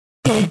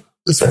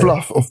this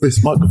fluff of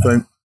this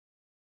microphone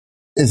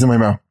is in my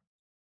mouth.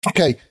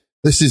 Okay,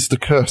 this is the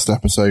cursed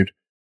episode.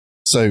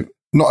 So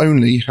not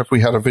only have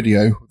we had a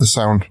video, the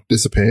sound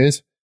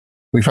disappears,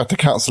 we've had to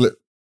cancel it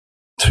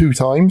 2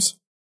 times.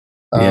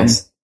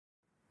 Yes.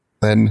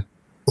 Then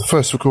the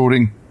first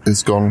recording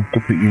has gone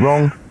completely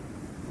wrong,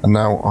 and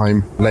now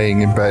I'm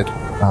laying in bed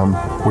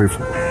with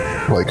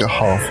like a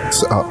half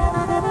set up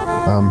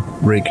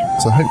rig.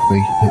 So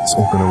hopefully it's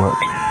all going to work.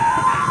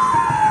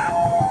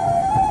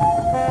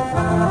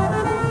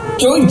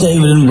 Join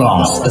David and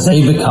Ross as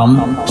they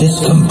become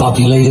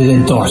discombobulated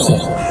in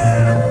Dorset.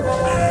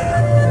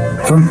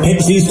 From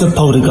pixies to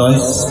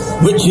poltergeists,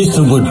 witches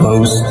to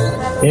woodrows,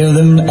 hear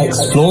them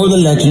explore the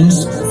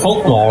legends,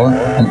 folklore,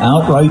 and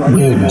outright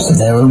weirdness of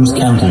their own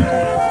county.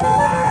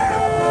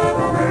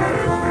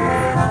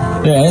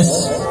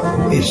 This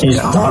is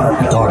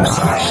Dark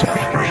Dorset,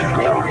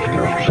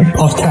 the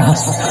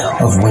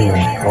podcast of weird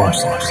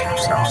horses.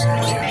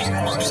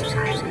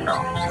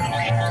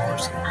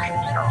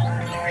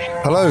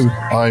 Hello,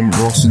 I'm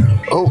Ross.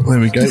 Oh, there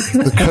we go.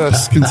 The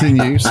curse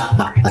continues.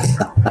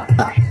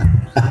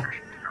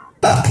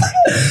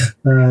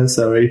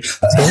 Sorry.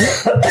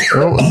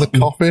 Oh, and the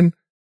coffin.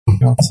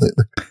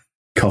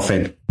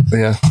 Coffin.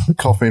 Yeah, the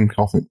coffin.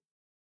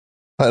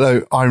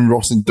 Hello, I'm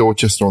Ross in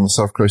Dorchester on the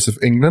south coast of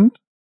England.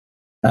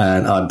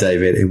 And I'm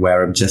David in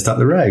Wareham, just up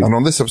the road. And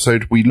on this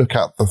episode, we look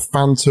at the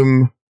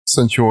Phantom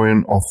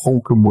Centurion of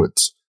Throncombe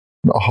Woods.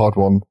 Not a hard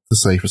one to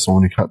say for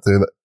someone who can't do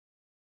that.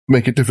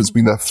 Make a difference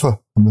between their th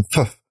and the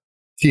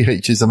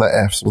THs and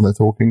their Fs when they're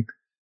talking.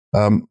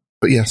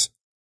 But yes,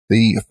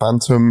 the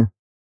Phantom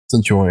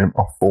Centurion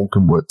of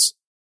Throncombe Woods.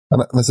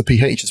 And there's a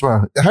PH as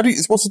well. How do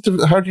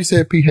you say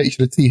a PH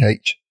and a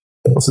TH?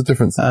 What's the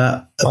difference?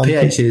 A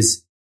PH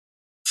is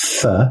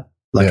th,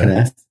 like an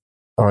F,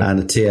 right.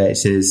 And a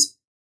TH is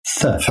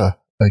th.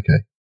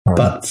 Okay. Right.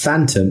 But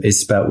Phantom is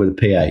spelt with a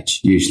PH,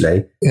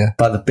 usually. Yeah.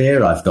 But the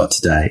beer I've got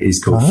today is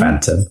called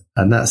Phantom,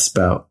 and that's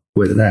spelt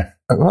with an F.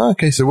 Oh,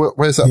 okay, so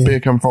where's that beer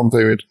come from,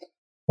 David?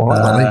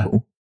 That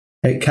label?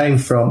 It came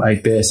from a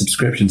beer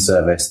subscription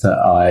service that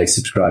I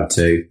subscribe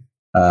to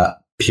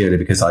purely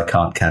because I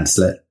can't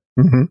cancel it.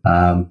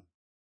 Mm-hmm.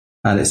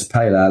 And it's a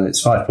pale ale,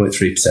 it's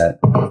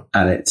 5.3%,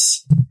 and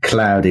it's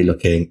cloudy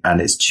looking,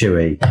 and it's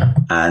chewy,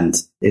 and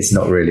it's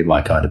not really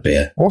my kind of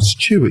beer. What's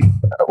chewy?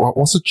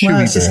 What's a chewy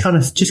well, it's beer?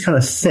 just kind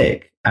of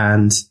thick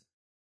and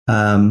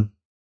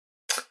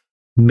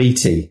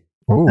meaty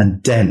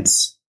and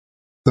dense.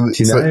 Do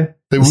you know?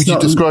 Would you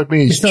describe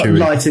me as chewy? It's not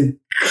light and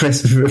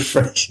crisp and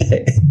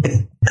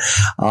refreshing.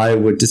 I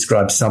would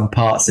describe some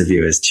parts of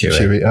you as chewy.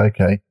 Chewy,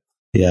 okay.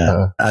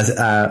 Yeah, as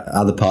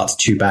other parts,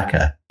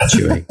 Chewbacca,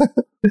 chewy.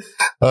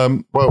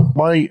 Well,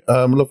 my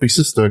lovely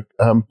sister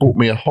bought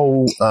me a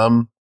whole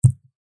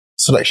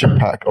selection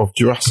pack of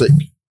Jurassic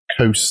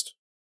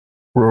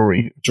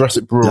Brewery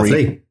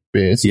Lovely.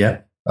 beers. Yeah,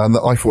 and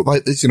I thought,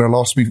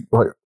 last week,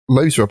 like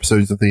loads of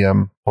episodes of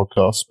the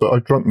podcast, but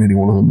I've drunk nearly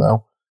all of them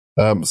now.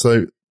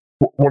 So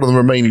one of the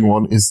remaining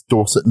one is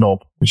Dorset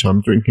Knob, which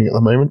I'm drinking at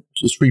the moment,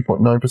 which is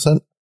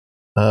 3.9%.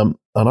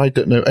 And I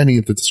don't know any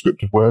of the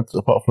descriptive words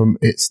apart from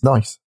it's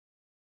nice.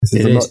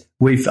 It is.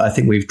 I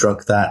think we've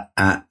drunk that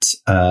at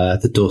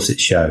the Dorset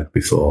show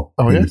before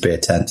in the beer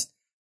tent.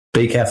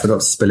 Be careful not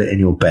to spill it in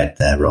your bed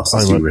there, Ross,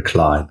 as you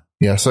recline.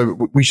 Yeah,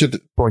 so we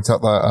should point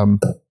out that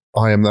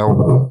I am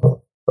now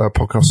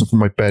podcasting from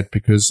my bed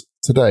because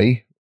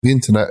today the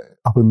internet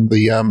up in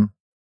the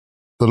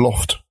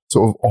loft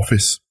sort of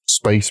office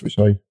space, which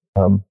I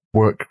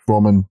work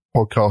from and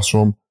podcast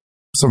from,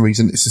 for some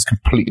reason this is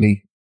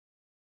completely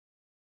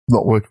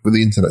not working with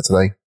the internet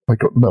today. I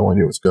got no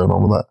idea what's going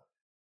on with that.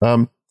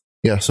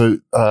 So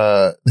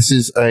this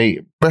is a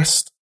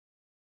best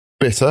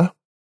bitter.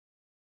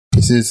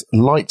 This is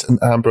light and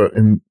amber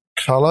in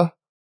colour,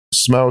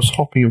 smells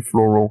hoppy and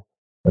floral,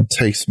 and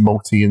tastes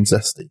malty and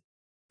zesty.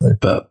 So.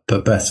 But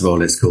best of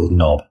all, it's called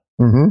Knob.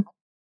 Mm-hmm.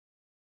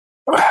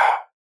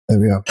 There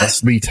we are.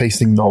 That's me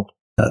tasting Knob.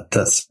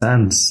 That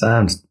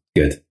sounds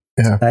good.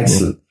 Yeah,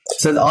 excellent. Yeah.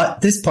 So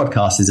this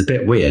podcast is a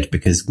bit weird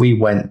because we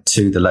went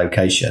to the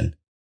location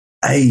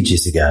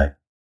ages and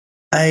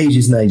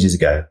ages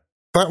ago.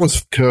 That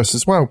was cursed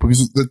as well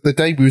because the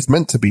day we was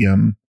meant to be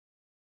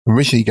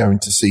originally going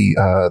to see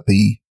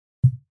the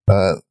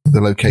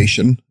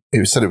location,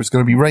 it said it was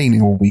going to be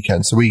raining all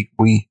weekend, so we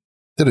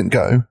didn't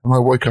go. And I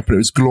woke up and it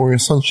was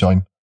glorious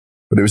sunshine,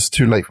 but it was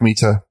too late for me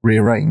to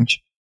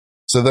rearrange.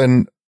 So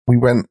then we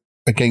went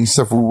again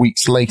several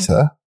weeks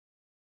later,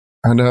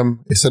 and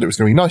it said it was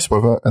going to be nice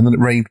weather, and then it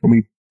rained when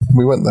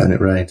we went there. And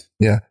it rained.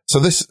 Yeah. So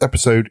this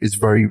episode is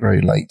very,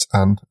 very late,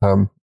 and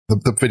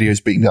the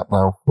video's beaten up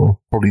now for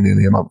probably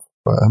nearly a month.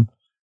 But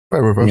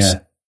bear with us.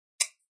 Yeah.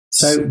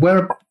 So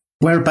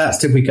whereabouts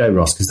did we go,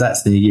 Ross? Because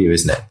that's near you,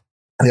 isn't it?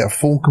 Yeah,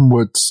 Throncombe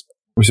Woods,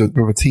 with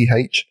a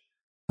TH,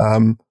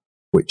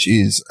 which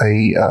is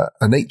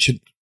an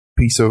ancient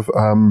piece of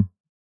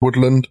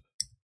woodland,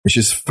 which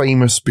is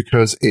famous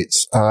because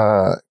it's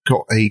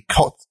got a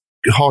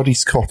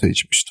Hardy's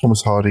Cottage, which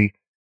Thomas Hardy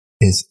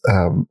is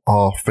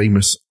our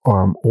famous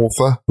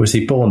author. Was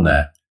he born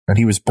there? and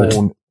he was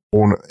born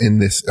in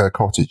this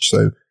cottage.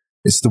 So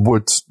it's the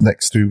woods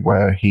next to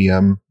where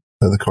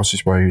the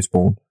cottage where he was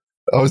born.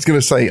 I was going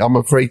to say, I'm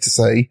afraid to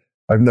say,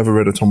 I've never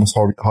read a Thomas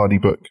Hardy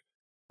book,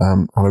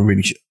 and I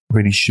really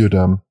should.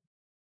 Yeah,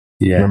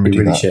 you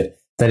really should.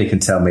 Then you can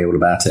tell me all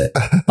about it.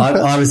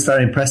 I was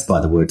very impressed by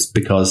the woods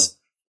because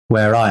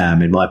where I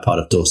am in my part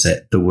of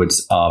Dorset, the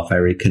woods are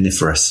very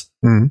coniferous,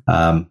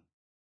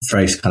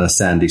 very kind of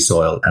sandy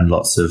soil and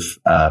lots of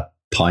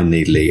pine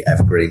needly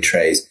evergreen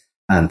trees.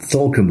 And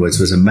Throncombe Woods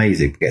was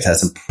amazing because it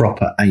has some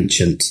proper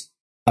ancient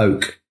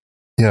oak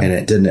in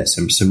it, didn't it?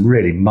 Some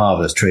really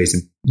marvellous trees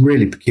and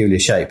really peculiar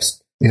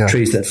shapes. Yeah.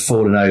 Trees that had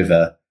fallen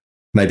over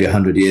maybe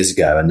 100 years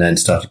ago and then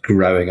started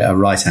growing at a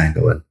right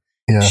angle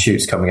and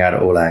shoots coming out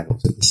at all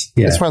angles.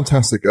 It's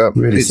fantastic.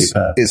 Really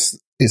superb.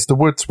 It's the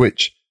woods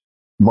which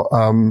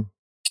my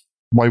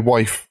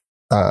wife,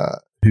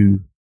 who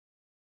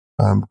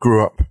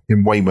grew up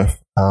in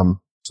Weymouth,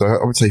 so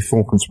I would say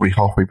Throncombe's probably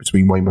halfway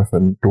between Weymouth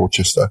and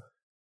Dorchester.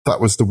 That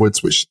was the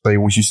woods which they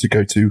always used to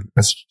go to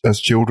as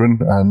children,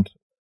 and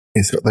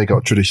they got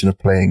a tradition of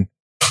playing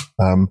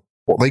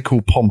what they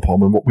call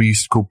pom-pom and what we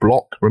used to call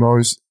block when I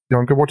was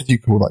younger. What did you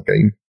call that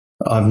game?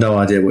 I've no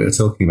idea what you're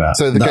talking about.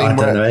 So game I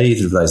don't know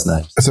either of those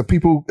names. So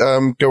people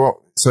go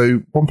up.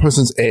 So one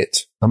person's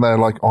it, and they're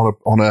like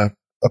on a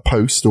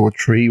post or a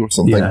tree or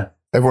something. Yeah.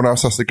 Everyone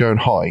else has to go and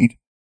hide,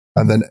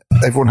 and then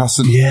everyone has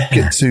to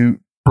get to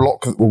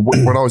block.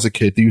 When I was a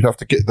kid, you'd have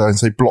to get there and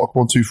say block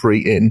 1, 2, 3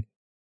 in.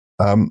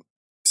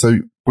 So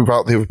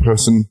without the other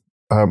person,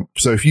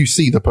 so if you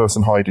see the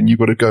person hiding, you've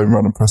got to go and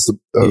run and press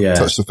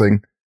touch the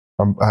thing,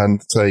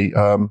 and say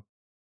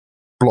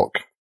block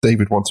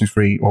David 1, 2,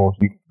 3, or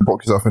you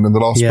block yourself in, and the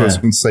last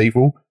person can save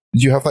all.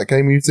 Did you have that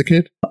game when you was a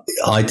kid?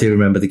 I do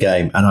remember the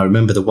game, and I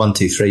remember the 1,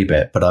 2, 3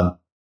 bit, but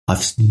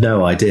I've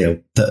no idea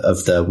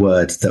of the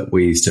word that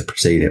we used to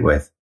precede it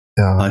with.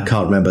 Yeah. I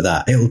can't remember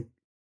that.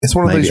 It's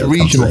one of those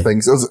regional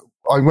things.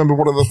 I remember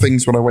one of the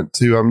things when I went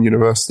to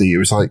university. It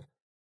was like,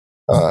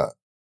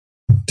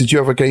 did you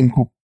have a game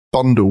called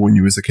Bundle when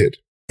you was a kid?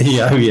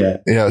 Yeah,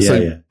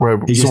 Where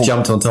you just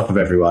jumped on top of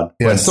everyone.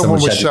 Yeah,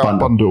 someone would shout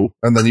bundle,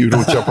 and then you'd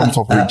all jump on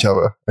top of each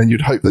other, and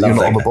you'd hope that you're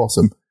not on the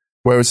bottom.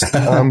 Whereas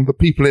the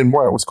people in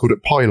Wales called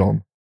it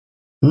pylon.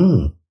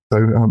 Mm.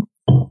 So,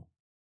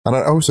 and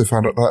I also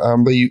found out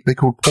that they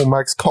called Paul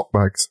Mags cock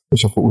bags,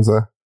 which I thought was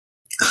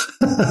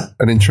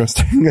an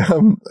interesting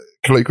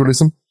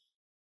colloquialism.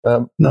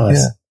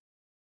 Nice.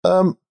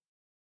 Yeah.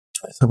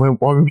 So why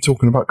were we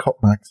talking about cock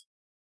bags?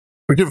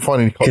 We didn't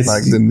find any cock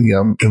bags in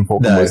the in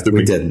Throncombe Woods, did we?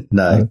 We didn't.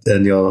 No,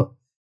 and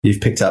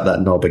you've picked up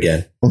that knob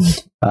again.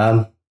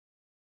 No,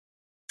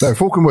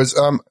 Throncombe Woods.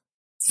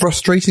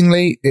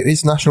 Frustratingly, it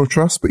is National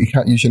Trust, but you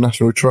can't use your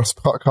National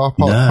Trust car park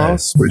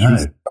pass, which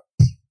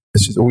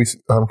just always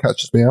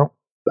catches me out.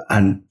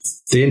 And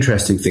the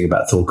interesting thing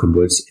about Throncombe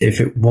Woods,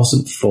 if it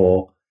wasn't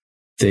for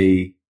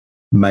the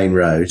main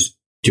road,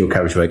 dual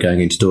carriageway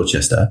going into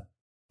Dorchester,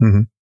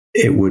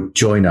 it would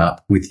join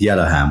up with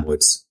Yellowham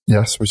Woods.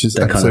 Yes, which is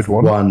episode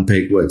 1. One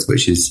big woods,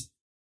 which is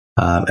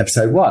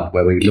episode 1,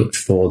 where we looked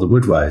for the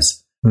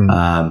woodwoes.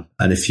 And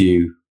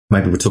maybe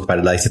we'll talk about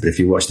it later, but if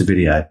you watch the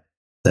video,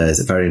 there's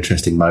a very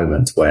interesting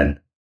moment when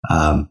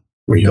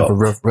we have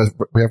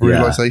a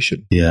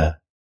realisation. Yeah.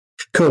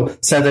 Cool.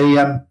 So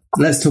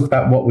let's talk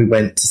about what we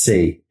went to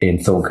see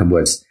in Throncombe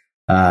Woods.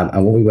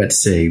 And what we went to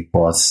see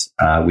was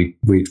we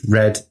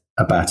read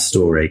about a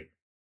story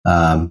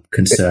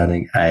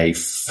concerning a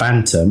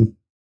phantom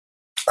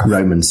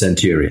Roman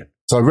centurion.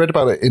 So I read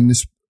about it in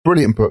this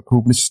brilliant book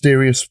called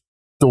Mysterious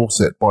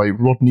Dorset by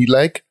Rodney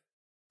Legg.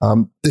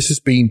 This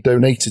has been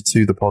donated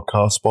to the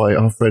podcast by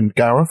our friend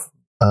Gareth.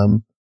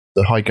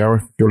 So hi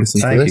Gareth, if you're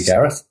listening to this. Thank you,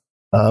 Gareth.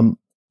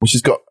 Which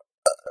has got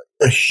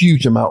a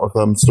huge amount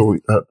of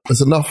story.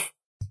 There's enough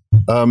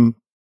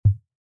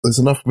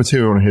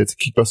material in here to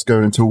keep us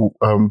going until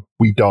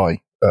we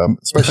die.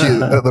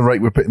 Especially at the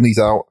rate we're putting these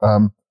out.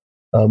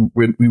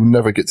 We will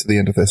never get to the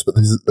end of this, but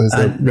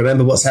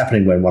remember what's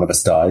happening when one of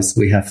us dies.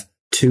 We have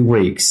 2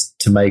 weeks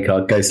to make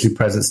our ghostly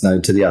presence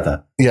known to the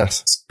other.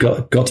 Yes. It's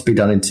got to be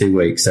done in 2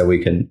 weeks so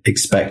we can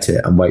expect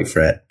it and wait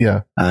for it.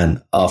 Yeah.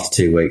 And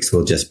after 2 weeks,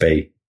 we'll just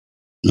be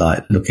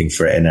like looking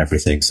for it and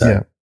everything.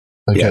 So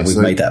we've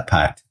made that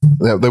pact.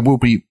 Yeah, there will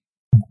be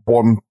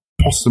one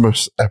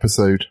posthumous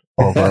episode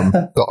of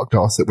Dark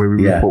Dorset where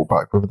we report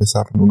back whether this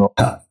happened or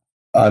not.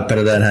 I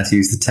better learn how to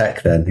use the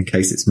tech then, in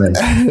case it's me.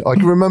 I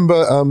can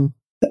remember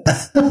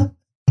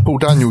Paul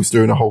Daniels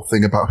doing a whole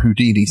thing about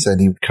Houdini saying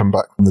he would come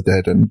back from the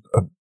dead and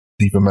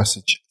leave a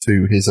message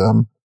to his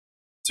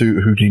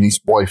to Houdini's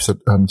wife,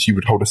 and she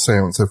would hold a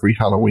séance every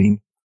Halloween.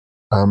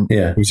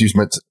 It was used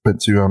meant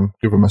to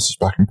give a message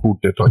back, and Paul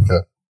did like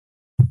a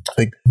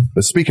thing.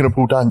 But speaking of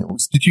Paul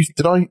Daniels,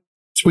 did I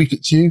tweet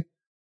it to you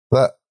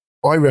that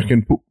I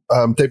reckon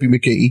Debbie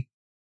McGee,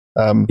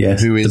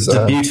 who is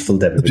the beautiful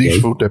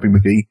Debbie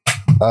McGee,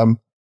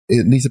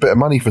 it needs a bit of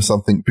money for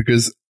something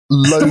because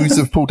loads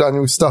of Paul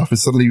Daniels stuff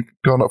has suddenly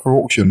gone up for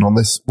auction on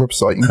this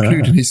website,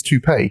 including his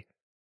toupee.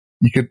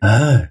 You could,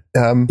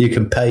 you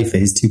can pay for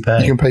his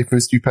toupee. You can pay for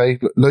his toupee.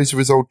 Loads of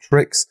his old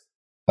tricks.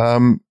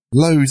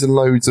 Loads and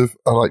loads of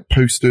like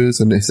posters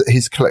and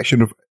his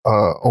collection of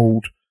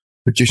old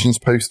magicians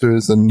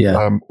posters and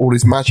all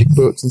his magic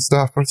books and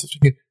stuff. I was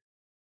thinking,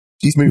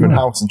 he's moving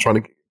house and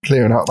trying to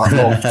clearing out that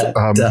loft.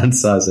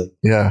 Downsizing.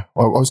 Yeah,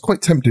 I was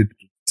quite tempted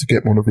to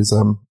get one of his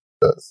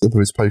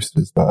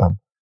posters, but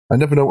I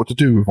never know what to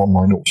do with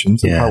online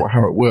auctions and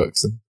how it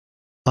works. And,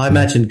 I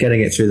imagine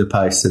getting it through the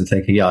post and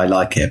thinking, yeah, I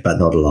like it, but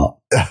not a lot.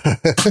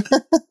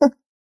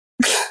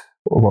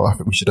 Well, I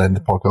think we should end the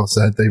podcast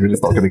there. David,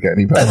 it's not going to get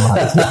any better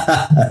than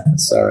that.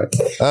 Sorry.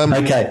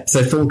 Okay,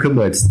 so Throncombe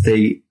Woods,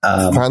 the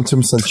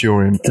Phantom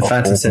Centurion. The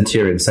Phantom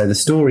Centurion. So the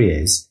story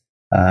is,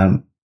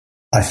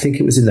 I think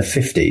it was in the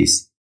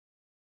 50s.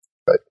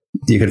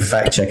 You can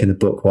fact check in the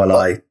book while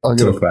I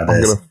talk about this.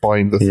 I'm going to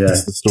find the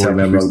story. Tell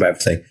me I'm wrong about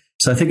everything.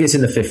 So I think it's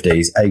in the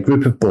 50s. A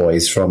group of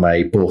boys from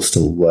a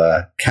borstal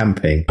were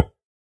camping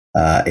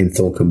in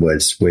Throncombe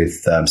Woods with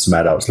some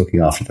adults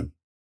looking after them.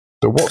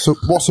 So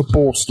what's a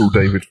borstal,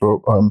 David,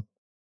 for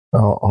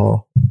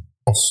our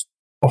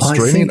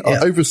Australian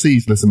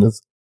overseas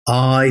listeners?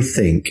 I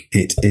think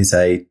it is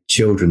a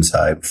children's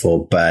home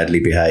for badly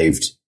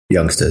behaved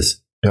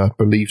youngsters. Yeah, I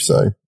believe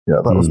so.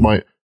 Yeah, that was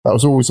I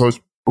was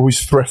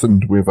always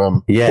threatened with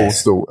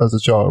borstal as a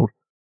child.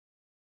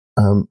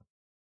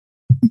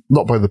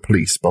 Not by the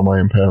police, by my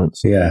own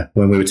parents. Yeah,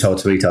 when we were told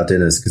to eat our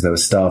dinners because there were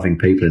starving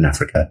people in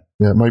Africa.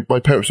 Yeah, my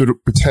parents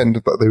would pretend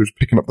that they were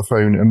picking up the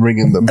phone and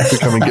ringing them to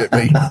come and get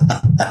me.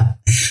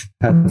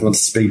 And on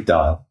speed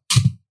dial.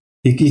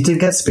 You did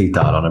get speed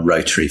dial on a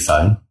rotary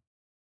phone.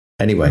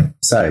 Anyway,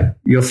 so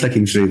you're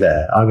flicking through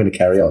there. I'm going to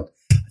carry on.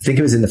 I think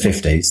it was in the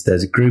 50s.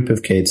 There's a group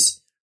of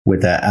kids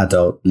with their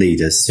adult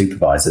leaders,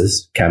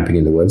 supervisors, camping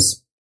in the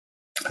woods.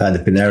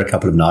 They've been there a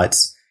couple of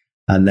nights.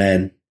 And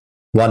then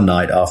one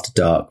night after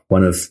dark,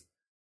 one of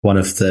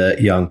the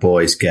young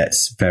boys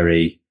gets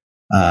very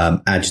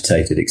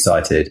agitated,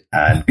 excited,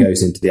 and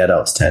goes into the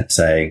adult's tent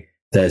saying,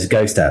 "There's a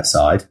ghost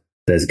outside.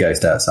 There's a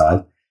ghost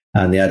outside."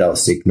 And the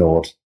adults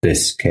ignored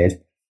this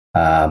kid,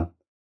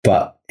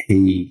 but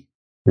he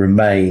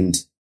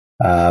remained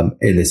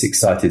in this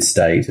excited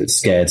state, a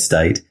scared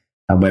state,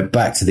 and went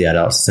back to the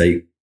adults to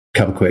say,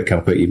 "Come quick,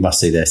 you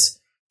must see this."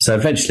 So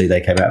eventually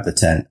they came out of the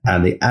tent,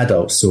 and the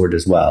adults saw it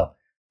as well.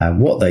 And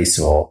what they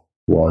saw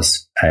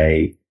was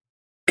a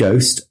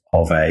ghost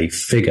of a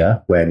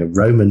figure wearing a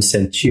Roman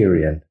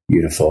Centurion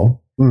uniform,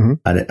 and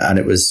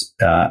it was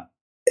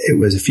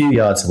a few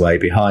yards away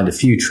behind a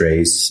few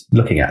trees,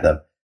 looking at them,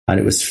 and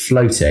it was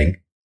floating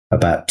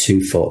about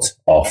 2 foot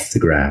off the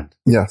ground.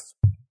 Yes,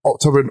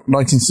 October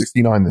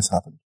 1969. This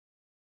happened,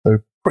 so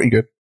pretty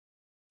good.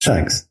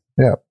 Thanks.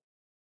 Yeah.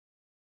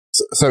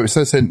 So it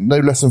says here, no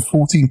less than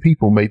 14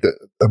 people made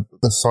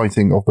the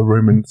sighting of the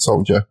Roman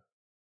soldier.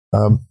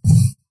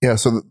 Yeah,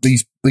 so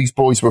these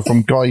boys were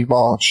from Guy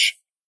Marsh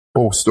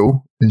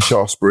Borstal in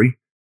Shaftesbury,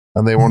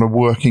 and they were on a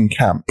working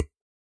camp.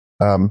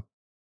 And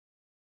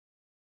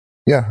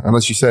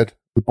as you said,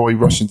 the boy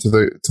rushed into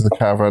the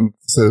caravan,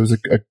 so there was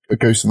a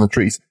ghost in the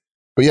trees.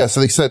 But yeah,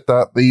 so they said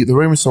that the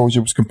Roman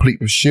soldier was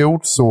complete with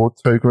shield, sword,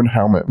 toga, and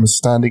helmet, and was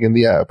standing in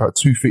the air about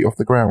 2 feet off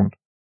the ground.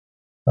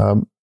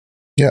 And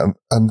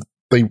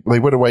they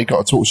went away,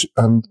 got a torch,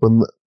 and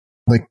when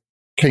they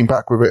came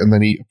back with it, and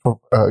then he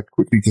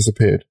quickly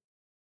disappeared.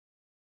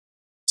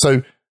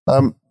 So,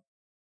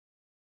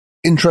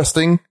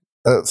 interesting.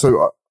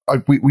 So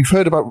we've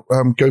heard about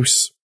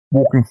ghosts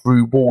walking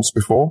through walls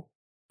before,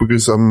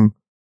 because the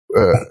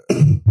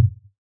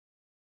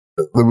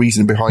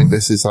reason behind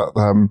this is that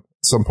at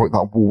some point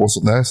that wall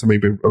wasn't there, so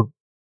maybe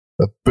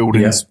a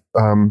building's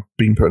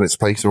been put in its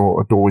place,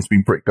 or a door has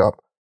been bricked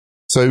up.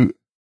 So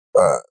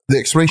the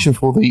explanation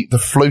for the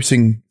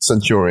floating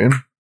Centurion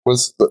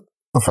was the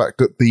fact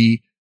that the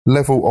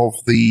level of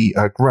the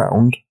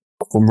ground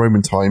from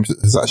Roman times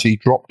has actually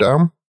dropped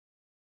down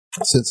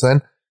since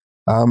then,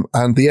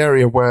 and the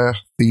area where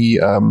the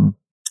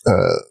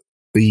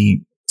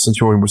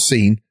Centurion was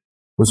seen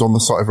was on the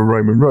side of a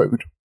Roman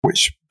road,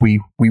 which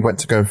we went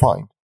to go and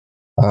find,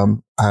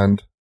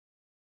 and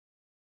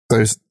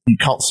you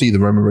can't see the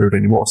Roman road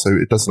anymore, so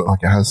it doesn't look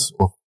like it has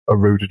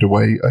eroded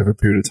away over a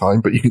period of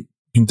time, but you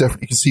can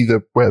definitely see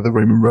where the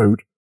Roman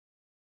road.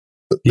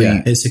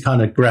 It's a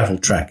kind of gravel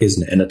track,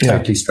 isn't it, in a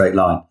totally straight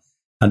line.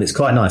 And it's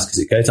quite nice because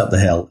it goes up the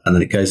hill and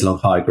then it goes along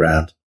high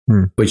ground,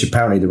 which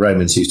apparently the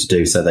Romans used to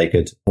do so they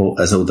could,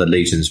 as all the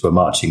legions were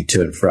marching to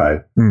and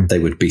fro, they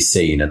would be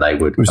seen and they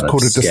would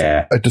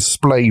scare. A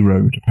display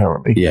road,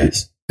 apparently.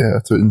 Yes. Yeah,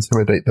 to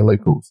intimidate the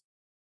locals.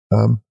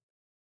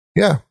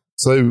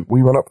 So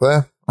we went up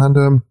there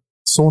and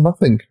saw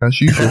nothing, as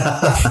usual.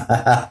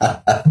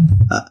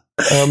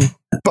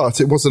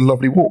 But it was a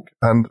lovely walk.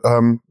 And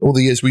all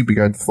the years we've been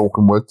going to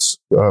Throncombe Woods,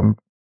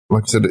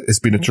 like I said, it's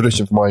been a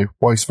tradition for my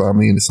wife's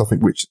family, and it's something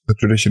which the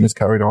tradition is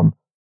carried on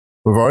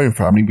with our own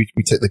family. We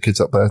take the kids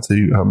up there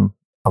to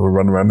have a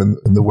run around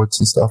in the woods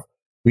and stuff.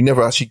 We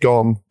never actually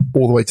gone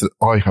all the way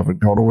I haven't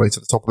gone all the way to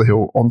the top of the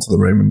hill onto the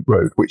Roman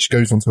road, which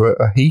goes onto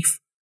a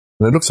heath,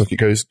 and it looks like it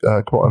goes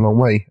quite a long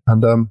way.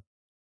 And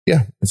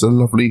yeah, it's a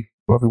lovely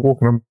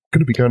walk, and I'm going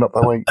to be going up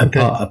that way.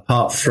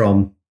 Apart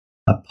from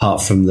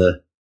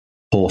the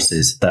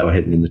horses that were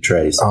hidden in the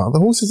trees. The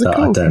horses are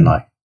cool. I don't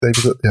like.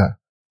 Yeah.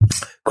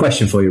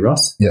 Question for you,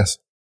 Ross. Yes.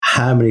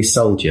 How many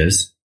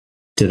soldiers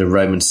did a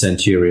Roman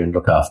centurion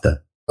look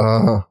after?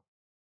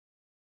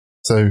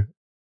 So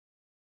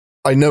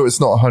I know it's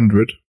not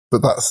 100,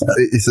 but that's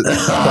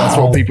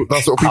what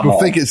people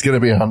think it's going to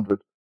be 100.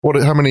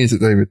 How many is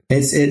it, David?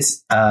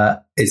 It's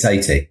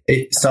 80.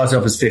 It started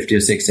off as 50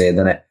 or 60, and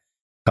then it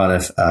kind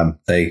of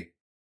they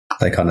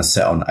kind of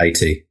set on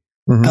 80.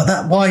 Mm-hmm.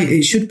 But why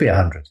it should be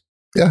 100?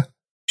 Yeah,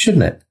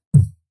 shouldn't it?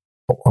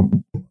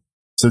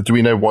 So do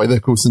we know why they're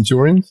called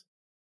centurions?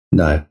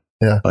 No.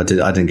 Yeah, I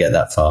didn't get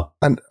that far.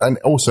 And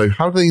also,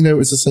 how do they know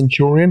it's a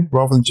centurion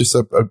rather than just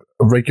a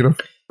regular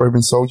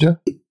Roman soldier?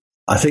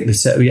 I think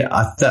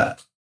the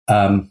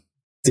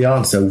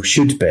answer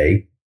should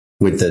be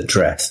with the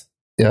dress.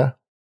 Yeah,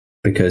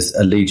 because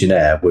a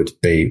legionnaire would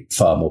be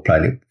far more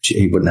plain.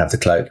 He wouldn't have the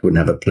cloak, he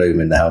wouldn't have a plume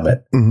in the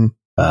helmet. Mm-hmm.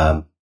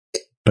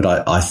 But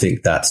I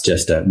think that's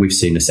just we've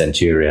seen a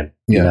centurion.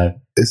 Yeah, you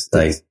know, it's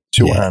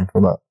shorthand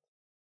for that.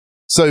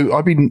 So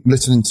I've been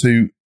listening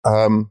to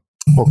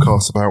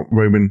podcasts about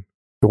Roman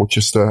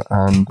Dorchester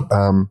and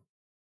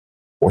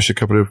watched a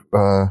couple of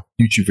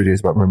YouTube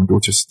videos about Roman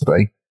Dorchester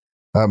today.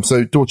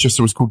 So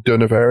Dorchester was called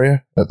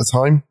Durnovaria at the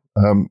time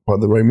by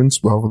the Romans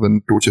rather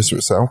than Dorchester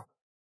itself.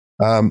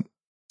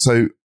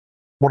 So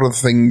one of the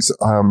things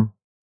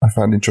I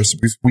found interesting,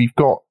 because we've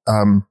got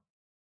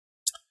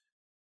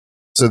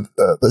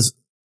there's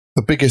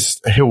the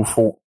biggest hill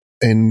fort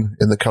in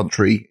the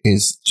country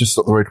is just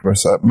up the road from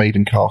us at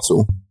Maiden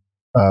Castle.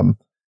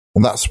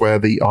 And that's where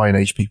the Iron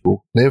Age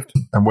people lived.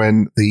 And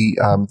when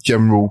the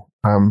General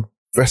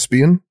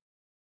Vespian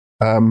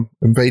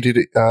invaded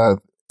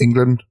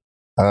England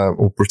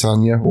or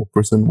Britannia or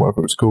Britain,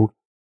 whatever it's called,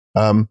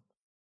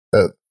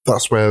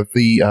 that's where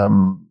the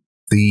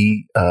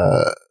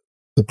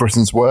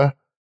Britons were.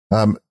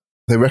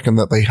 They reckon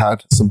that they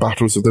had some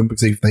battles with them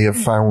because they have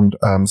found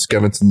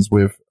skeletons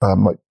with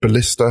like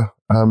ballista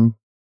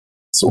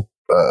sort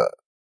of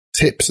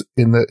tips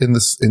into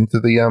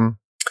the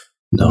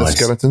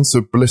skeleton.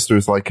 So ballista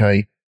is like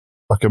a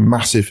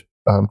massive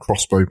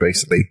crossbow,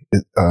 basically,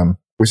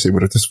 which they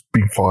would have just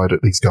been fired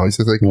at these guys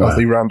as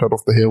they rounded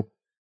off the hill.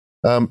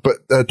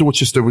 But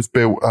Dorchester was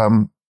built,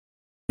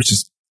 which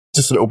is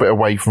just a little bit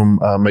away from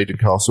Maiden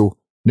Castle,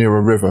 near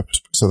a river,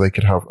 so they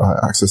could have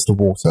access to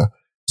water.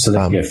 So they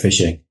can go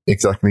fishing.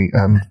 Exactly,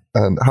 and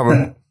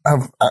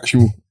have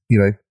actual,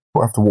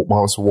 have to walk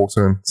miles for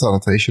water and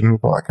sanitation and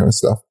all that kind of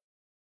stuff.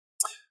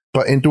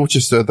 But in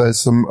Dorchester, there's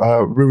some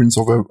ruins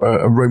of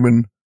a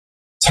Roman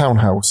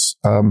townhouse,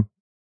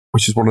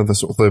 which is one of the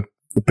sort of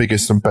the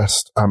biggest and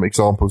best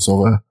examples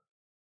of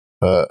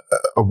a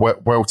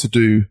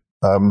well-to-do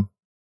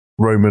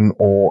Roman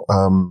or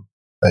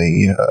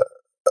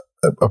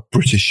a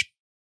British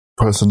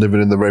person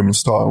living in the Roman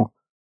style,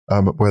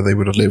 where they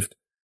would have lived.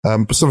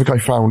 But something I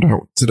found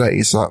out today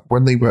is that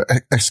when they were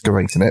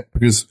excavating it,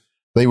 because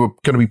they were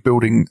going to be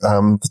building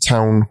the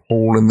town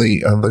hall and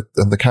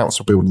the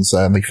council buildings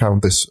there, and they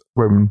found this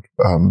Roman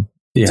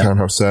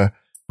townhouse there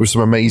with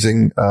some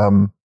amazing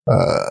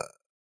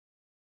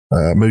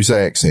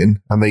mosaics in,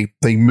 and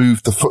they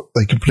moved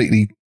they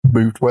completely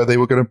moved where they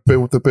were going to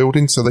build the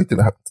building, so they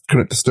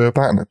couldn't disturb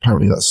that, and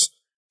apparently that's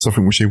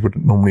something which they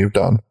wouldn't normally have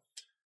done.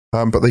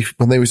 But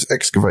when they was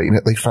excavating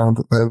it, they found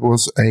that there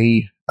was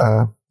a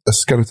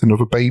skeleton of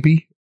a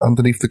baby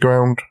underneath the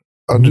ground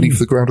of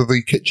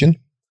the kitchen.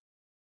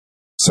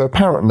 So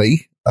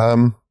apparently,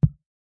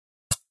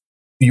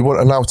 you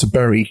weren't allowed to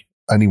bury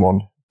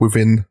anyone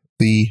within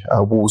the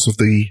walls of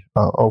the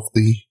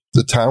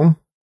town.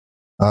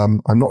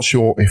 I'm not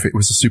sure if it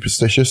was a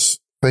superstitious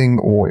thing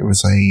or it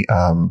was a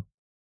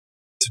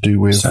to do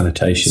with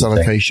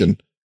sanitation.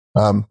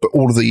 But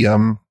all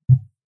the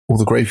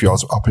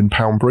graveyards are up in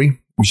Poundbury,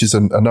 which is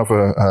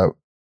another.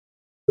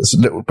 It's a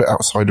little bit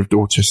outside of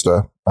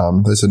Dorchester.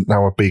 There's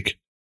now a big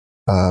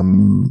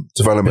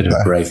development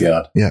there.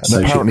 Graveyard. Yeah,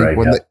 and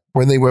apparently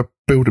when they were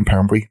building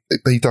Poundbury,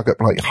 they dug up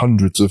like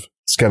hundreds of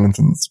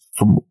skeletons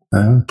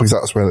because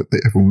that's where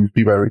everyone would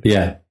be buried.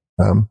 Yeah,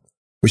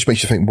 which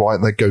makes you think, why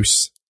aren't there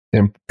ghosts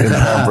in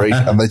Poundbury?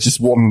 And they're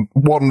just one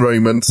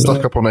Roman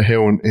stuck up on a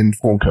hill in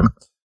Throncombe.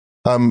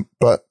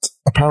 But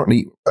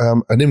apparently,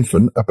 an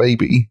infant, a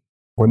baby,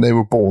 when they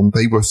were born,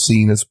 they were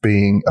seen as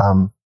being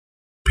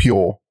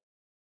pure.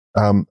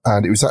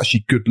 And it was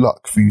actually good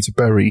luck for you to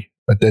bury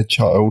a dead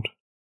child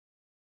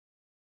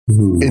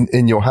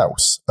in your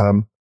house.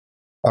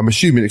 I'm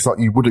assuming it's like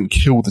you wouldn't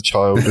kill the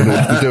child in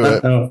order to do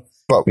it.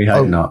 But we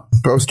hope not.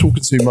 But I was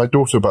talking to my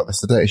daughter about this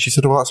today, and she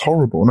said, "Oh, that's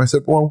horrible." And I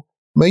said, "Well,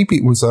 maybe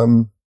it was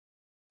a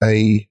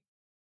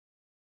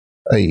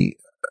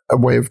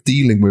way of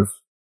dealing with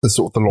the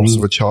sort of the loss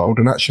of a child,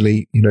 and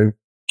actually,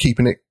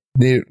 keeping it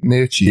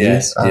near to you,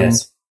 yes.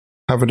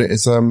 Having it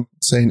as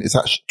saying it's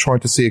actually trying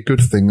to see a good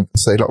thing and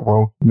say like,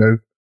 well,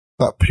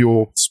 that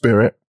pure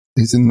spirit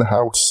is in the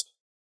house,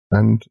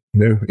 and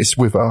it's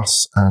with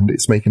us, and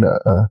it's making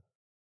a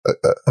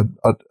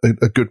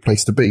a good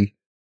place to be.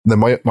 And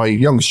then my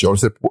youngest child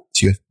said, what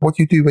do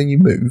you do when you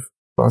move?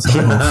 I was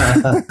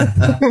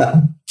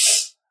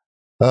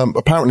like,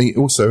 apparently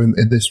also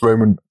in this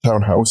Roman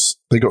townhouse,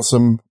 they got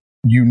some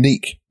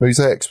unique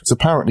mosaics. Because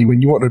apparently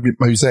when you want a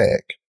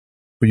mosaic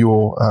for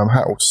your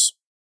house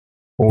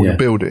or your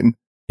building,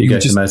 you go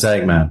to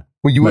Mosaic Man.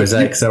 Well,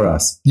 mosaics are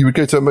us. You would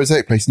go to a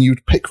mosaic place and you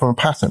would pick from a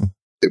pattern.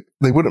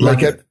 They wouldn't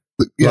like a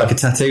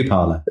tattoo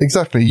parlor.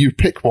 Exactly. You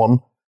pick one.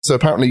 So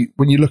apparently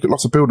when you look at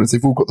lots of buildings,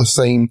 they've all got the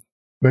same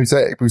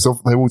mosaic because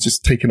they're all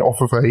just taken off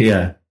of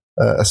a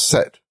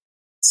set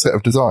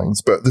of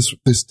designs. But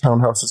this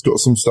townhouse has got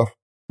some stuff,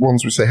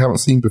 ones which they haven't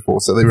seen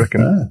before. So they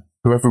reckon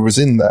whoever was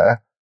in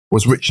there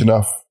was rich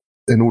enough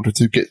in order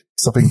to get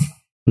something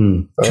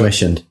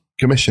commissioned,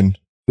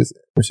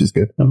 which is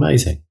good.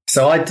 Amazing.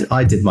 So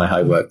I did my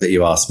homework that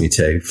you asked me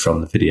to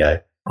from the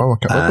video. Oh, I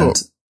can't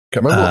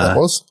remember what that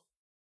was.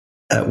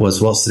 It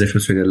was, what's the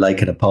difference between a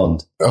lake and a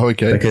pond? Oh,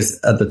 okay. Because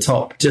at the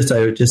top,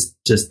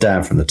 just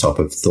down from the top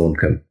of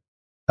Throncombe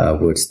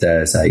Woods,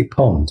 there's a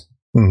pond.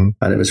 Mm-hmm.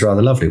 And it was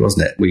rather lovely,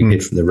 wasn't it? We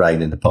hid from the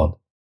rain in the pond,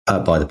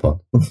 by the pond.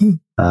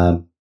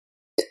 Mm-hmm.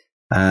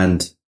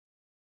 And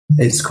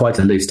it's quite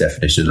a loose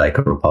definition of lake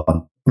or a pond.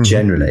 Mm-hmm.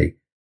 Generally,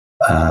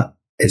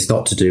 it's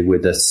not to do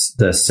with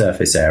the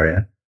surface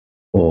area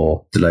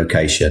or the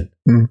location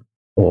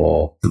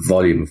or the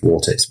volume of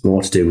water. It's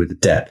more to do with the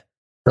depth.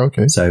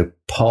 Okay. So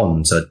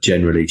ponds are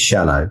generally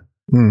shallow,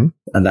 and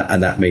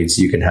that means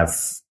you can have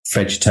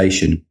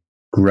vegetation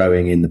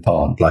growing in the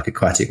pond, like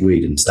aquatic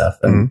weed and stuff,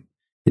 and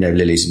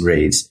lilies and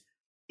reeds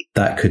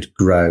that could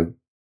grow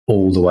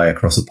all the way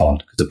across a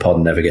pond because the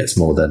pond never gets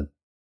more than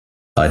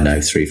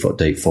 3 foot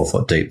deep, 4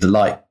 foot deep. The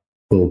light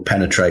will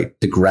penetrate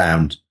the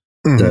ground,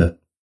 the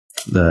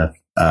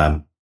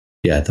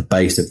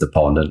base of the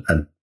pond,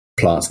 and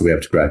plants will be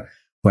able to grow.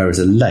 Whereas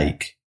a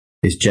lake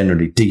is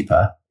generally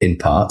deeper in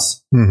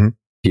parts. Mm-hmm.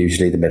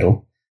 Usually the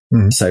middle.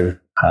 Mm. So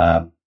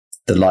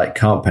the light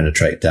can't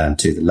penetrate down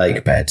to the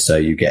lake bed. So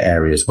you get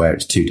areas where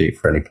it's too deep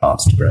for any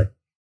plants to grow.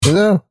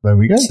 Yeah, there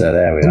we go. So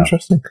there we are.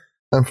 Interesting.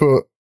 And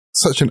for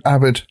such an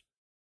avid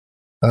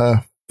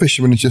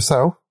fisherman as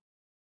yourself,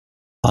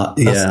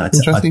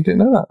 interesting. Didn't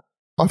know that.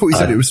 I thought you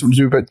said it was something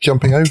to do about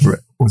jumping over it.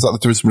 Or was that the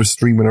difference from a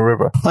stream and a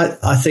river?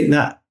 I think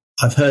that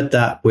I've heard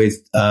that with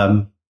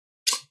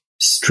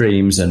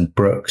streams and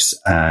brooks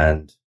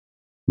and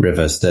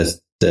rivers.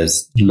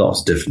 There's lots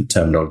of different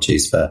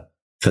terminologies for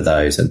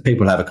those. And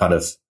people have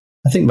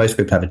I think most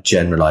people have a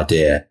general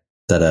idea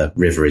that a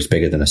river is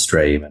bigger than a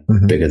stream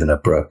and bigger than a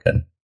brook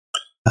and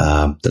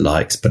the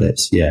likes. But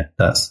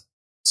that's.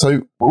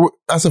 So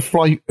as a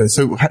fly,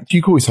 do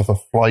you call yourself a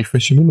fly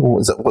fisherman or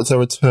was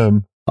there a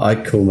term? I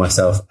call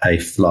myself a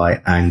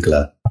fly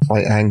angler. A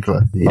fly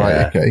angler. Yeah.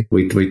 Right, okay.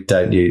 We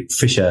don't use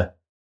fisher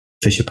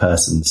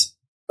persons,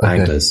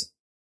 anglers.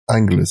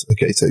 Anglers.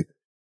 Okay. So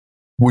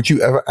would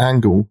you ever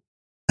angle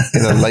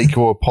in a lake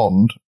or a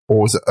pond,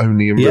 or is it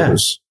only in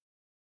rivers?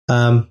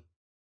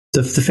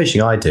 The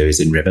fishing I do is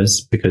in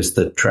rivers because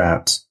the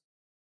trout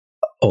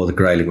or the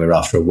grayling we're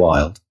after are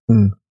wild.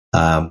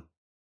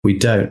 We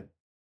don't.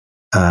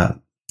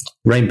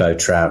 Rainbow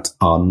trout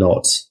are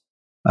not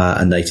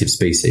a native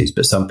species,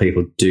 but some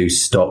people do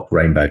stock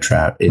rainbow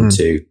trout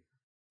into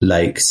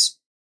lakes,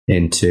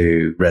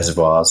 into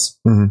reservoirs.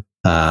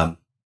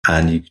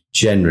 And you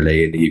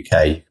generally in the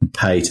UK you can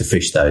pay to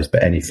fish those,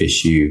 but any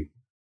fish you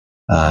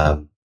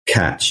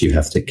catch you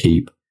have to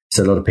keep.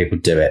 So a lot of people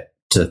do it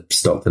to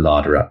stock the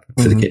larder up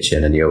for the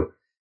kitchen, and you'll,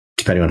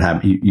 depending on how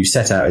you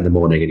set out in the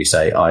morning and you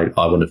say I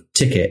want a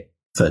ticket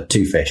for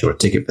 2 fish or a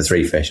ticket for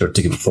 3 fish or a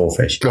ticket for 4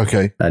 fish.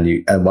 Okay.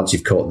 And once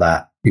you've caught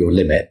that your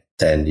limit,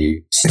 then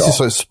you stop. It's just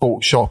like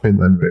sport shopping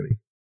then, really.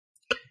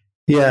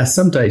 Yeah,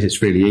 some days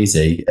it's really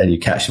easy and you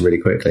catch them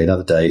really quickly, and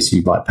other days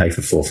you might pay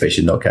for 4 fish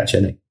and not catch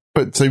any.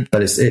 But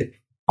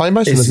I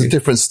imagine there's a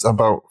difference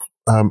about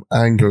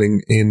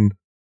angling in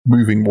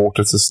moving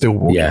water to still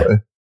water. Yeah,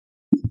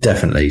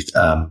 definitely.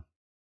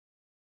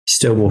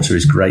 Still water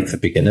is great for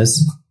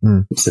beginners.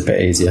 It's a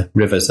bit easier.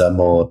 Rivers are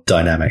more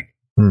dynamic,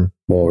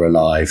 more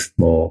alive,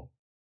 more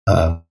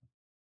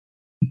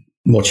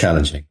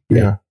challenging.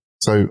 Yeah.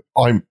 So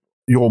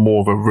you're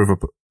more of a river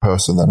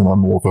person then, and I'm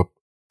more of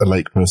a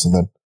lake person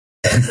then.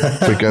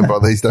 We're going by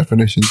these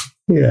definitions.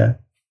 Yeah.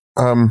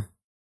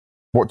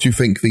 What do you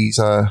think these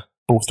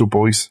Borstal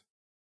boys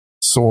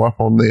saw up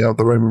on the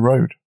Roman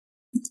road?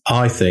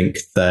 I think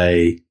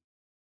they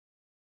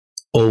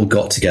all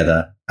got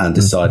together and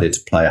decided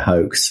to play a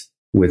hoax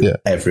with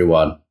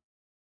everyone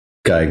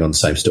going on the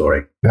same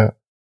story. Yeah.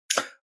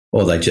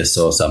 Or they just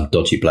saw some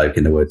dodgy bloke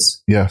in the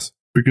woods. Yes,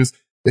 because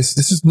this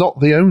is not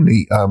the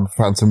only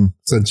phantom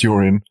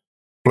Centurion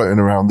floating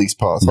around these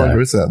parts either,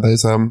 is there?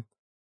 There's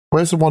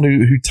where's the one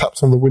who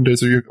taps on the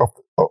windows of your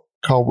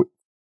car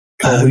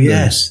windows?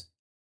 Yes.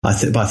 I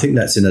think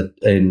that's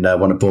in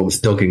one of Bournemouth's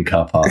dogging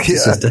car parks.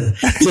 Yeah.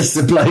 It's just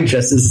a bloke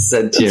dressed as a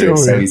Centurion,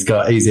 so he's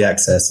got easy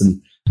access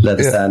and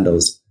leather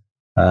sandals.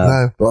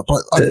 No, but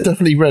I've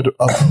definitely read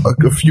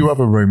a few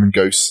other Roman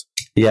ghosts.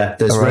 Yeah,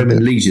 there's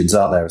Roman legions,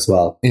 aren't there, as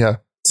well? Yeah,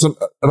 so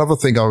another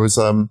thing I was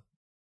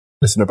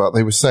listening about,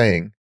 they were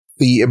saying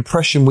the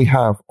impression we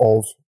have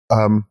of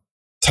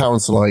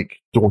towns like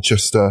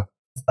Dorchester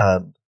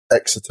and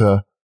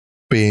Exeter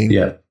being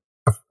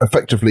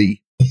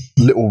effectively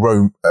little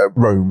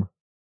Rome,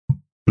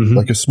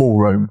 like a small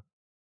Rome,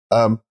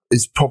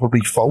 is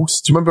probably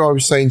false. Do you remember I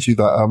was saying to you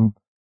that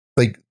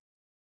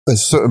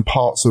there's certain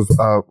parts of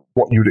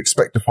what you would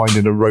expect to find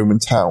in a Roman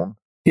town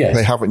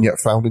they haven't yet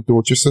found in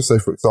Dorchester. So,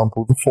 for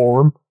example, the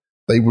Forum,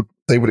 they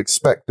would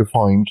expect to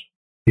find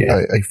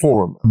a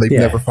Forum, and they've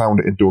never found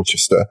it in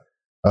Dorchester.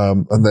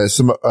 And there's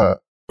some,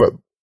 but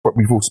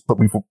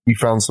we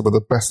found some of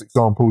the best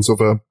examples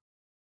of a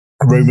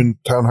Roman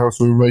townhouse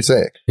with a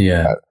mosaic.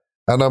 Yeah.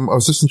 And I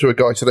was listening to a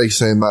guy today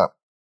saying that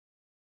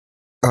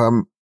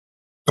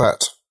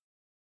that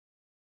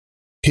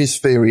his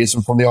theory is,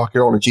 and from the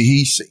archaeology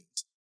he sees,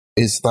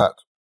 is that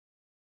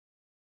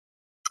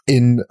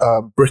in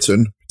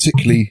Britain,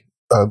 particularly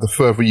the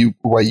further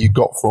away you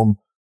got from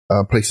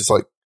places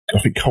like, I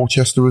think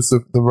Colchester was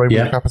the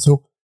Roman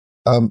capital,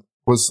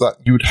 was that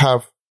you would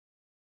have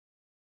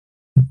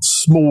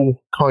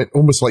small,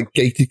 almost like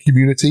gated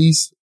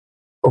communities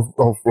of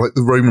like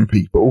the Roman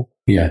people.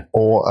 Yeah.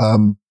 Or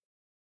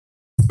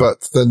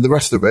but then the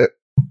rest of it,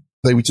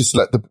 they would just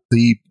let the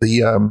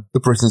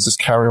prisoners just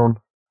carry on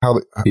how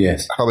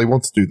they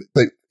want to do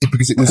it.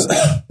 Because it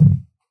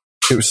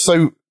was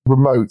so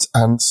remote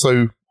and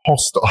so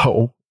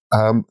hostile,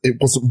 it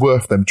wasn't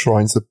worth them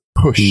trying to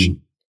push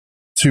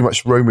too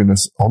much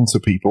Romanness onto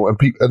people,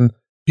 and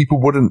people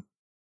wouldn't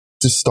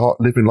just start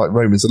living like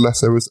Romans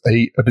unless there was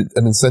an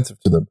incentive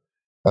to them.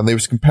 And they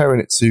was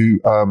comparing it to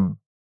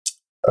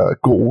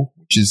Gaul,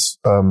 which is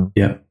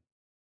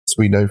as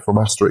we know from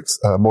Asterix,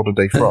 modern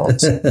day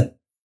France.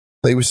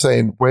 They were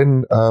saying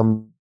when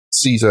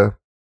Caesar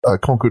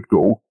conquered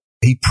Gaul,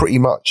 he pretty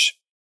much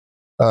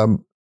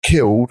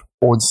killed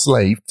or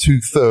enslaved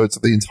 2/3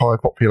 of the entire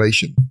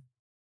population.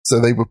 So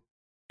they were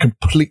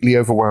completely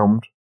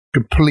overwhelmed,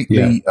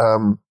 completely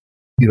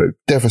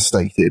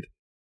devastated.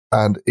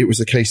 And it was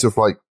a case of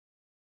like,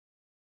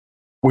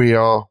 we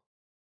are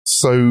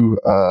so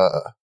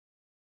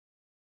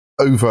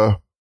over,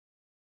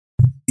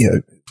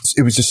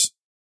 it was just,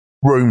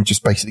 Rome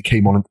just basically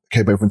came over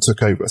and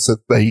took over. So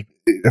they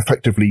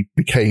effectively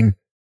became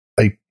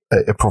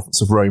a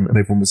province of Rome, and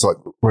everyone was like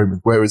Roman.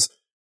 Whereas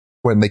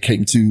when they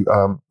came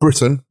to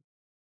Britain,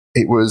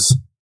 it was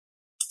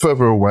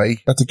further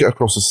away, had to get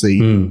across the sea,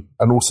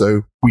 and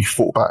also we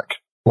fought back.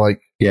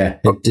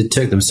 It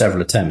took them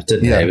several attempts,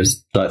 didn't it? It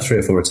was like 3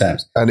 or 4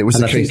 attempts. And it was,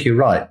 and I think you're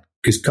right,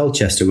 because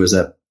Colchester was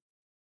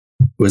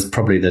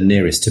probably the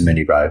nearest to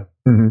mini Rome,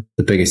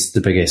 the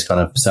biggest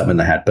kind of settlement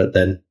they had. But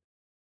then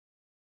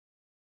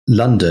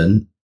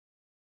London,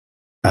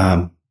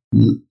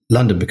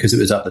 because it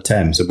was up the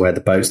Thames and where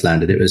the boats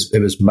landed, it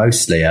was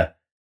mostly a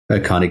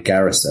kind of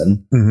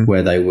garrison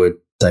where they would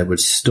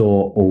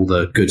store all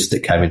the goods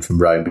that came in from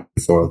Rome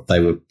before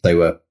they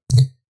were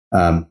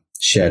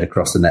shared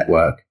across the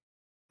network.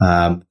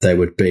 There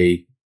would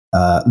be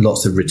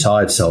lots of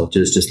retired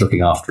soldiers just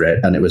looking after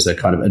it, and it was a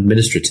kind of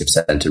administrative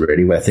centre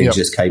really, where things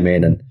just came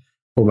in, and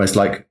almost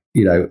like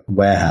a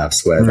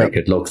warehouse where they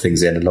could log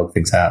things in and log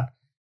things out.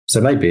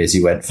 So maybe as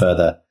you went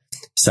further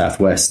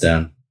southwest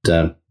down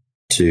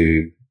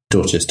to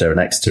Dorchester and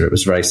Exeter, it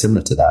was very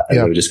similar to that. And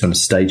they were just kind of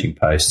staging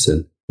posts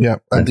and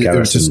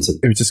garrisons.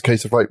 It was just a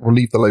case of like, we'll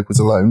leave the locals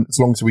alone as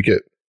long as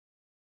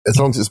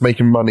it's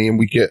making money and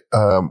we get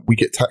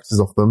taxes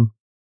off them.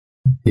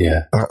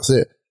 Yeah, that's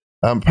it.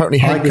 Apparently,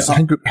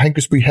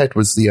 Hengistbury Head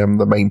was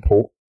the main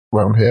port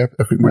around here.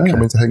 I think we'd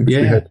come into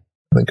Hengistbury Head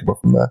and then come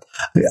up from there.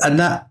 And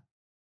that,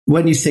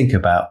 when you think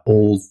about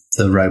all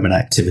the Roman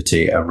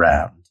activity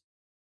around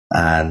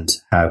and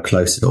how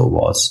close it all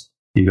was,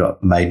 you've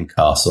got Maiden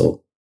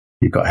Castle,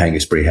 you've got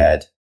Hengistbury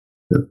Head.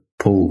 The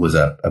Pool was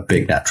a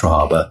big natural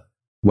harbour.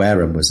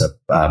 Wareham was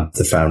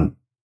they found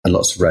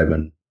lots of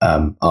Roman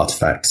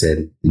artefacts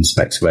in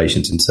some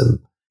excavations and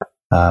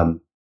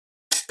some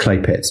clay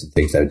pits and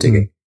things they were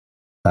digging.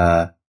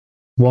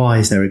 Why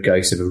is there a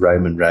ghost of a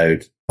Roman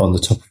road on the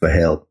top of a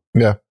hill?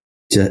 Yeah.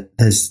 It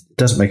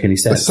doesn't make any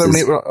sense. There's so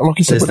many, like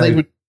you said, but they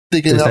were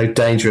digging there's up. no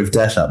danger of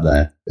death up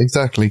there.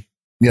 Exactly.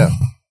 Yeah.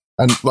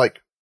 And like,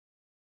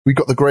 we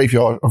got the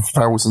graveyard of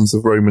thousands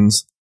of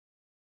Romans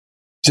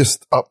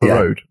just up the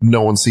road.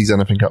 No one sees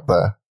anything up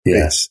there.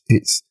 Yeah.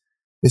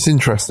 It's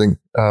interesting.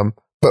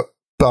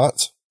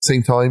 But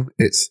same time,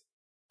 it's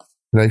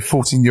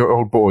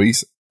 14-year-old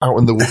boys out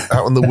in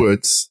the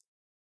woods,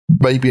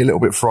 maybe a little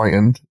bit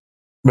frightened,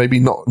 maybe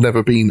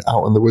never been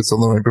out in the woods on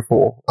their own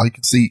before. I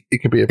can see it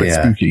could be a bit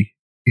spooky.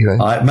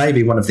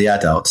 Maybe one of the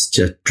adults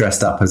just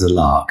dressed up as a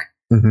lark,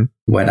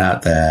 went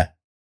out there,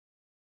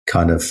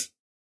 kind of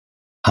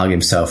hung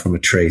himself from a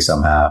tree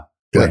somehow,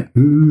 went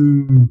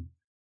ooh,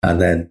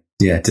 and then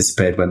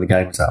disappeared when the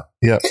game was up.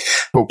 Yeah,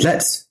 but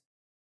let's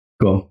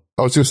go on.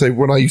 I was going to say,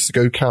 when I used to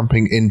go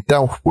camping in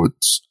Delft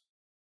Woods,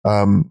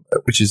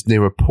 which is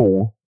near a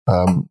pool,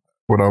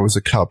 when I was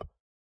a cub,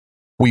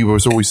 we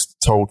was always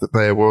told that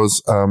there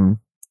was,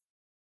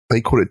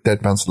 they call it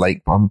Dead Man's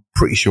Lake, but I'm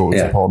pretty sure it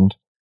was a pond.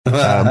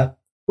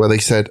 where they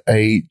said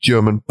a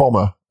German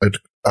bomber had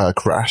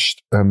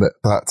crashed, and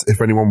that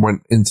if anyone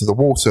went into the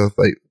water,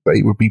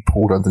 they would be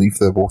pulled underneath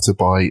the water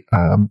by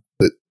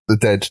the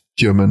dead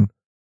German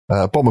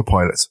bomber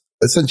pilots.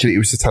 Essentially, it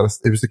was to tell us,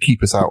 it was to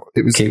keep us out.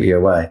 It was keep you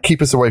away,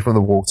 keep us away from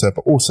the water,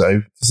 but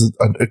also this is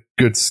a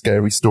good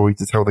scary story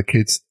to tell the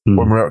kids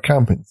when we're out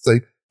camping. So,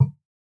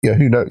 yeah,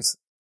 who knows?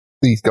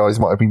 These guys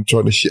might have been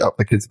trying to shit up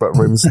the kids about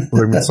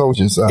Roman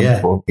soldiers.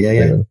 Yeah.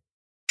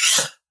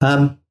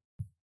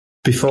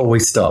 Before we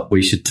stop,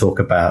 we should talk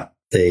about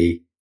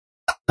the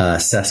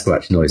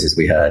Sasquatch noises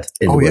we heard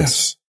in the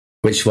woods,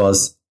 which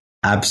was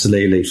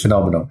absolutely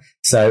phenomenal.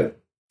 So,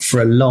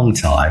 for a long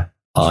time,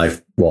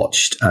 I've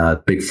watched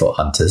Bigfoot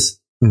hunters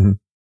and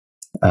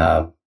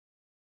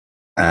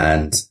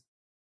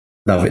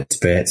love it to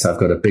bits. I've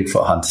got a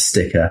Bigfoot hunter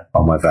sticker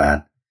on my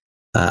van.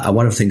 And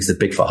one of the things that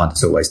Bigfoot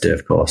hunters always do,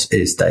 of course,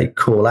 is they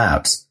call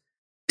out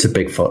to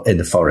Bigfoot in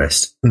the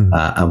forest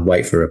and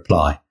wait for a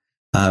reply.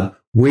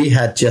 We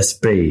had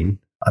just been,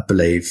 I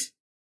believe,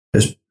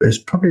 it was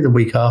probably the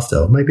week after,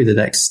 or maybe the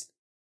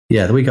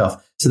week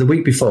after. So the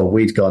week before,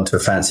 we'd gone to a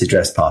fancy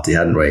dress party,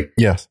 hadn't we?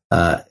 Yes.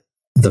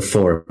 The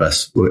four of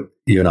us,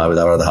 you and I with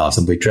our other halves,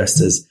 and we dressed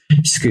as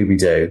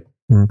Scooby-Doo,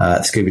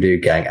 Scooby-Doo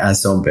gang,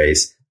 as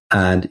zombies.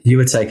 And you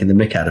were taking the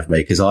mick out of me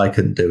because I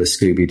couldn't do a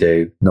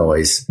Scooby-Doo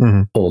noise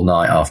all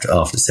night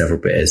after several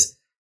beers.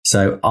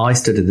 So I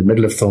stood in the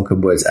middle of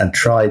Throncombe Woods and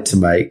tried to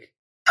make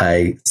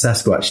a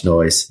Sasquatch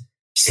noise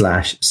 /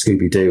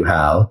 Scooby-Doo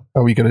howl.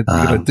 Are we going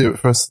to do it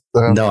first?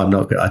 No, I'm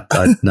not.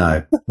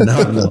 No,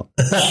 I'm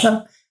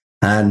not.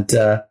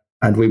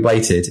 And we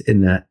waited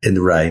in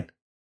the rain.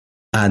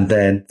 And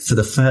then for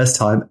the first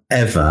time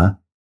ever,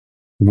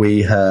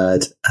 we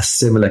heard a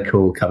similar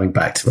call coming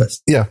back to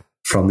us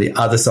from the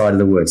other side of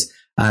the woods.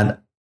 And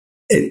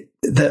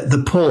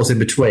the pause in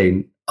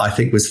between, I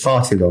think, was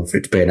far too long for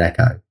it to be an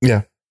echo.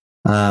 Yeah.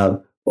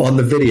 On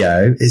the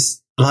video,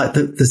 it's like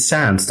the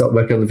sound stopped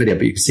working on the video,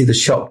 but you can see the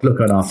shocked look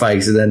on our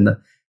face and then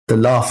the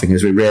laughing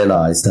as we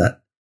realised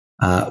that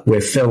we're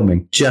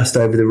filming just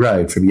over the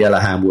road from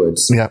Yellowham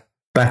Woods. Yeah.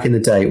 Back in the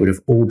day, it would have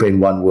all been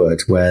one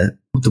wood where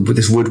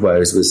this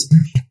woodrose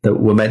that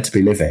were meant to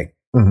be living.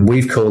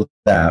 We've called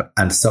out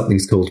and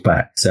something's called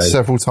back. So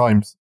several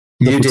times.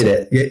 You did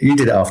it. You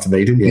did it after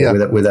me, didn't you?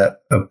 Yeah. With a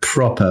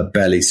proper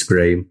belly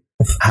scream,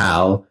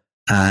 howl,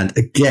 and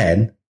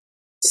again,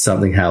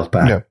 something howled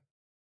back. Yeah.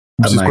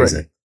 Which amazing. Is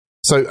great.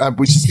 So,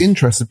 which is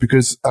interesting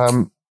because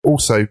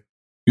also,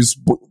 because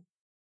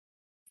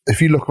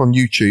if you look on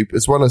YouTube,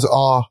 as well as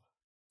our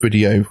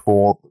video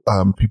for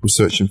people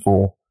searching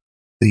for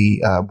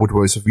the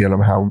woodrose of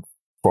Yellowham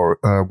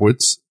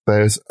Woods,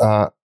 there's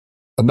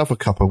another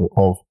couple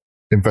of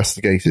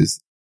investigators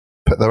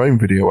put their own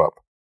video up.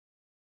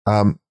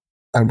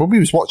 And when we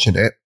was watching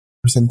it,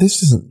 we said,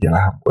 this isn't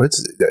Yellowham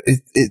Woods.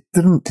 It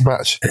didn't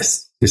match.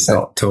 It's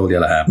not tall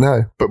Yellowham.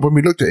 No, but when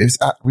we looked at it,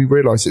 we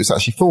realised it was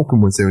actually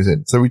Throncombe Woods it was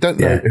in. So we don't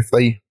know if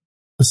they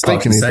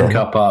mistakenly... The same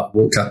car park,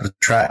 walked up the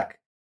track,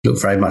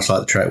 looked very much like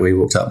the track we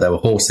walked up. There were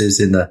horses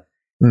in the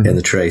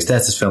trees.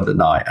 Theirs is filmed at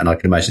night, and I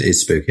can imagine it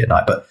is spooky at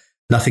night, but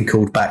nothing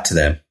called back to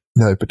them.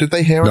 No, but did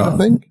they hear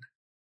anything?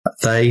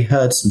 They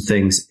heard some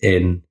things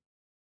in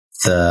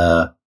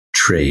the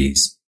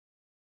trees,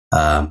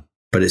 but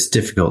it's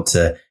difficult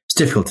to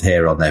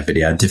hear on their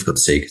video and difficult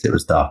to see because it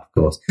was dark, of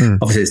course.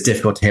 Obviously, it's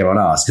difficult to hear on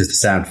ours because the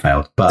sound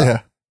failed.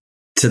 But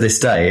to this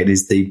day, it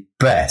is the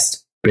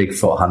best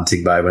Bigfoot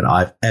hunting moment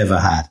I've ever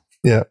had.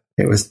 Yeah,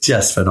 it was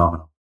just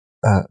phenomenal.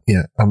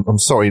 I'm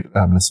sorry,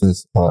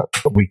 listeners, but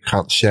we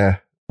can't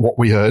share what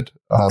we heard.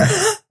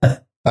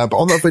 But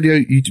on that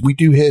video, we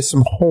do hear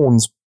some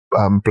horns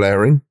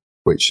blaring,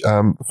 which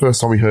the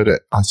first time we heard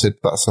it, I said,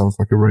 that sounds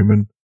like a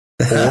Roman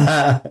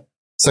horn.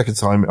 Second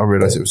time, I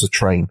realised it was a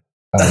train.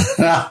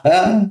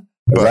 A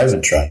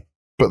Roman train.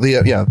 But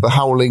the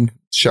howling,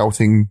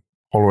 shouting,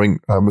 hollering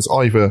was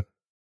either,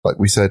 like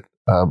we said,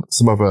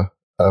 some other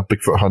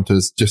Bigfoot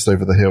hunters just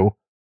over the hill,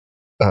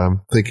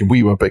 thinking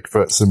we were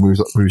Bigfoots and we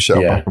were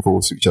shouting back and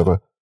forth to each other.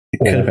 It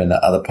could have been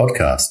that other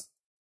podcast.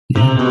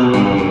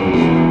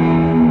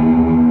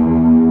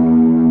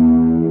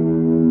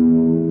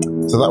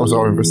 So that was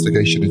our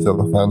investigation into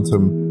the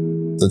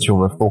Phantom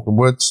Centurion of Throncombe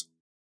Woods.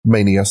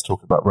 Mainly us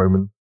talking about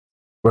Romans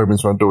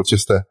around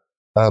Dorchester.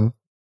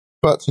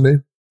 But someday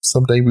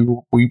something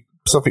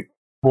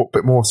a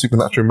bit more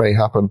supernatural may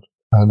happen,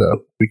 and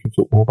we can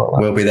talk more about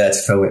that. We'll be there to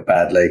film it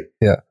badly.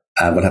 Yeah,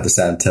 and we'll have the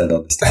sound turned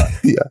on this time.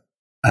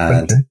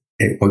 And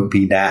it won't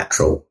be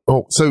natural.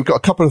 Oh, so we've got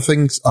a couple of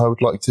things I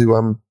would like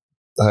to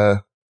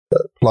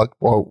plug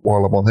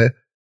while I'm on here.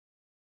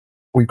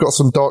 We've got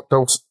some Dark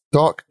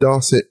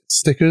Darcet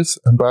stickers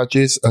and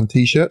badges and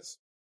t-shirts.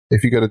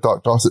 If you go to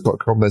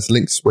darkdarcet.com, there's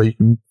links where you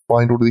can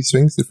find all of these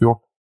things. If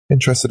you're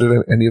interested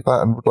in any of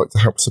that and would like to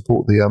help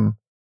support the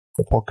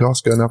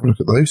podcast, go and have a look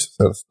at those.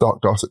 So that's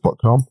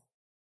darkdarcet.com.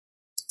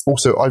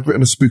 Also, I've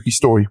written a spooky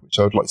story, which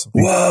I would like some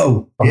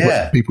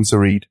people to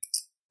read.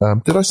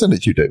 Did I send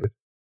it to you, David?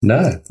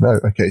 No.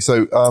 Okay.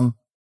 So,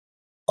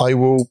 I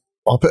will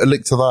I'll put a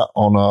link to that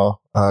on our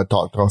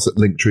Dark Dorset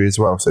link tree as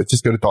well. So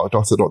just go to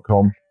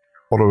darkdorset.com,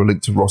 follow a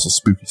link to Ross's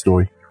spooky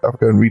story. Have a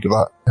go and read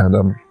that,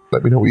 and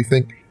let me know what you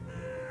think.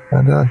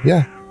 And I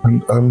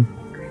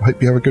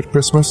hope you have a good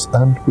Christmas,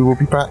 and we will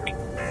be back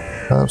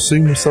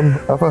soon with some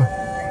other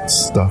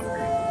stuff.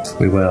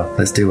 We will.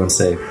 Let's do one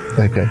soon.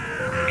 Okay,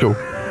 cool.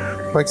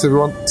 Thanks,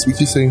 everyone. Speak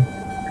to you soon.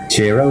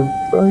 Cheerio.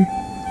 Bye.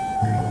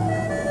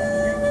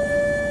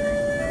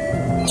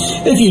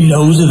 If you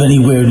knows of any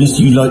weirdness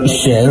you'd like to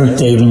share with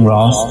Dave and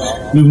Ross,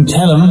 you can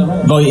tell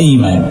them by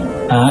email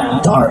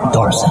at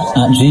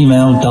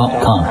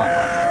darkdorset@gmail.com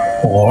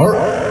or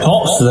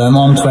talk to them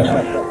on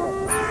Twitter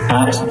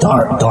at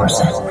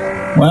darkdorset.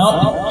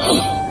 Well,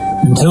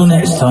 until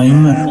next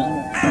time,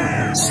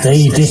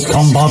 stay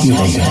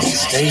discombobulated.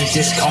 Stay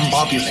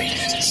discombobulated.